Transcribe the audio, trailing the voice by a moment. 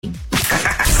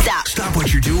Stop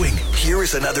what you're doing. Here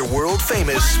is another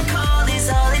world-famous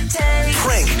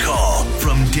prank call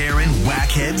from Darren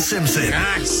Wackhead Simpson.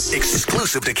 Nice.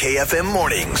 Exclusive to KFM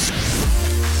Mornings.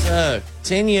 So,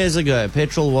 10 years ago,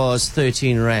 petrol was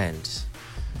 13 Rand.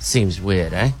 Seems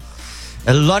weird, eh?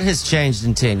 A lot has changed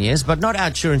in 10 years, but not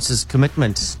Outsurance's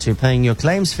commitment to paying your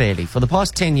claims fairly. For the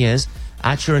past 10 years,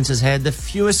 Outsurance has had the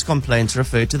fewest complaints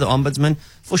referred to the Ombudsman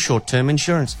for short-term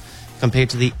insurance, compared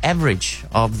to the average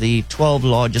of the 12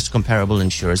 largest comparable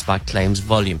insurers by claims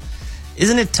volume.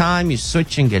 Isn't it time you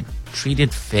switch and get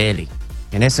treated fairly?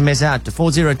 An SMS out to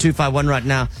 40251 right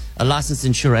now. A licensed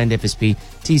insurer and FSP,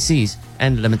 TCs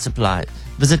and limits apply.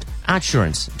 Visit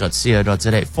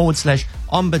outsurance.co.za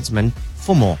 /ombudsman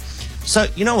for more. So,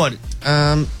 you know what?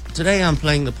 Today I'm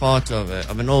playing the part of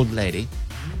an old lady.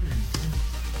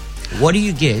 What do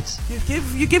you get?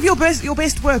 You give your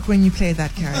best work when you play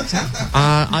that character.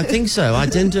 I think so. I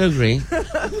tend to agree.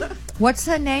 What's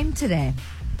her name today?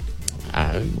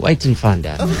 Wait and find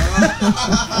out.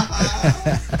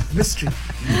 Mystery.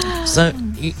 So,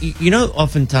 you know,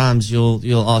 oftentimes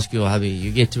you'll ask your hubby,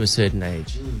 you get to a certain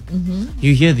age. Mm-hmm.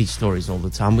 You hear these stories all the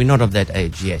time. We're not of that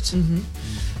age yet. Mm-hmm.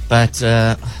 But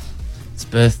it's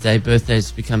birthday.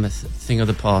 Birthdays become a thing of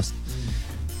the past.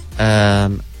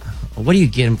 What do you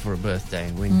get him for a birthday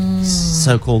when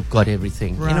so-called got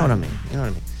everything? Right. You know what I mean?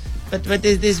 But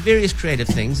there's various creative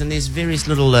things, and there's various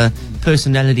little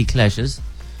personality clashes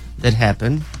that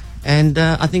happen. And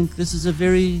I think this is a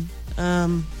very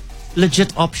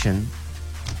legit option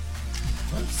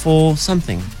for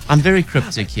something. I'm very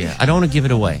cryptic here. I don't want to give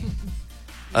it away.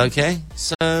 Okay?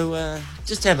 So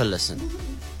just have a listen.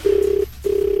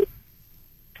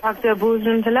 Dr.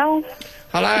 Boozman, hello.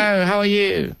 Hello, how are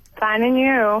you? Fine, and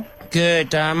you?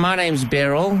 Good. My name's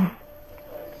Beryl.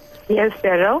 Yes,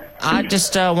 Beryl. I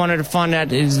just wanted to find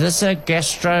out, is this a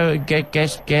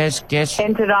Enterologist, yes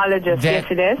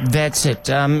it is. That's it.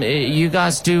 You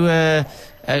guys do a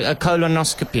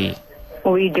colonoscopy.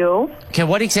 We do. Okay,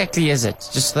 what exactly is it?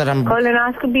 Just that I'm...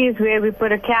 Colonoscopy is where we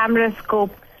put a camera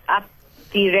scope up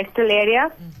the rectal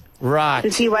area Right.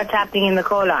 to see what's happening in the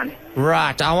colon.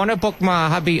 Right. I want to book my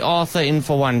hubby Arthur in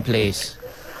for one, please.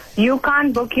 You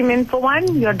can't book him in for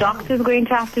one. Your doctor's going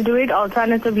to have to do it.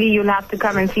 Alternatively, you'll have to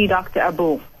come and see Dr.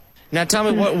 Abu. Now tell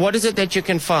me, what is it that you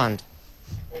can find?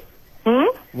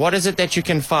 What is it that you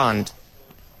can find?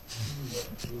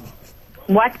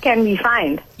 What can we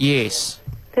find? Yes.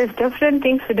 There's different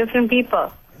things for different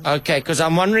people. Okay, because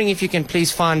I'm wondering if you can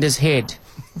please find his head.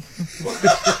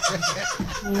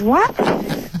 What?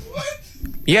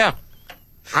 Yeah.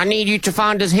 I need you to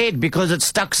find his head because it's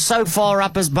stuck so far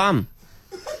up his bum.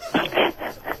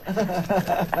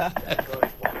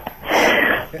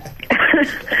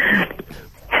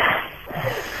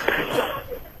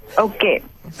 Okay.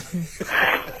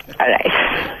 All right.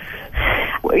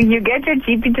 You get your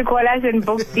GP to call us and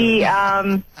book the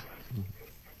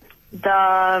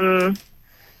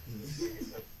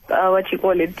what you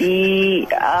call it, the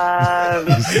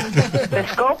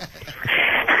scope.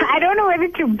 I don't know whether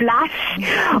to blush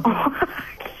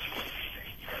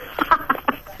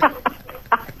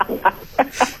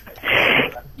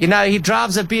You know, he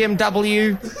drives a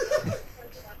BMW.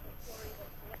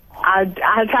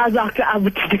 I'll tell Dr. Abu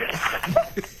to do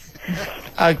that.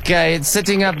 Okay, it's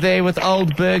sitting up there with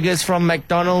old burgers from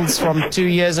McDonald's from 2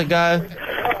 years ago.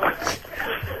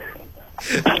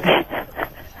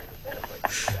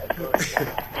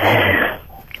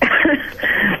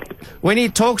 When he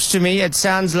talks to me, it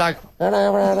sounds like... Hold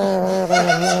on.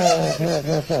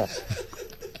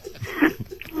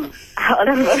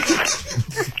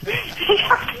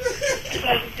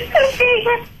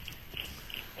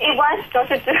 He wants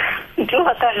Doctor to do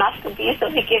her colonoscopy so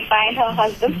he can find her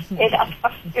husband's head up.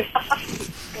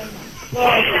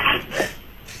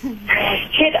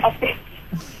 Head up.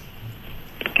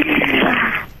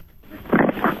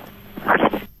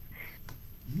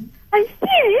 Are you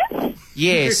serious?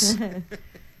 Yes.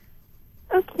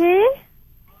 Okay.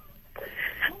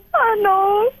 Oh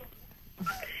no.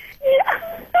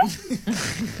 Yeah.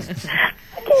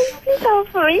 Okay, please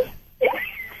help me.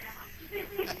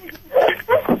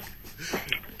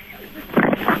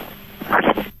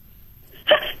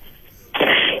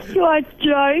 You are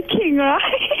joking,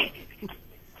 right?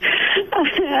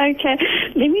 Okay,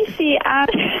 let me see.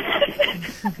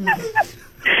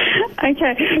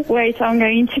 Okay, wait, I'm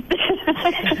going to...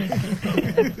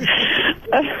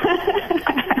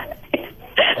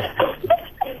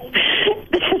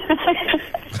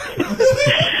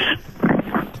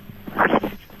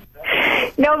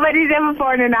 Nobody's ever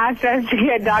phoned and asked us to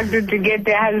get a doctor to get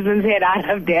their husband's head out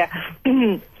of their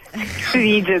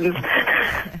regions.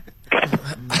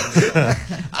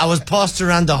 I was passed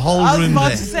around the whole I was room about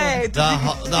there. to say,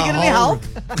 The you get any help?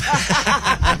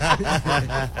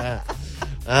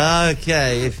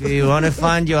 Okay, if you want to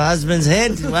find your husband's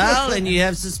head, well, and you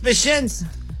have suspicions,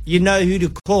 you know who to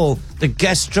call, the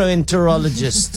gastroenterologist.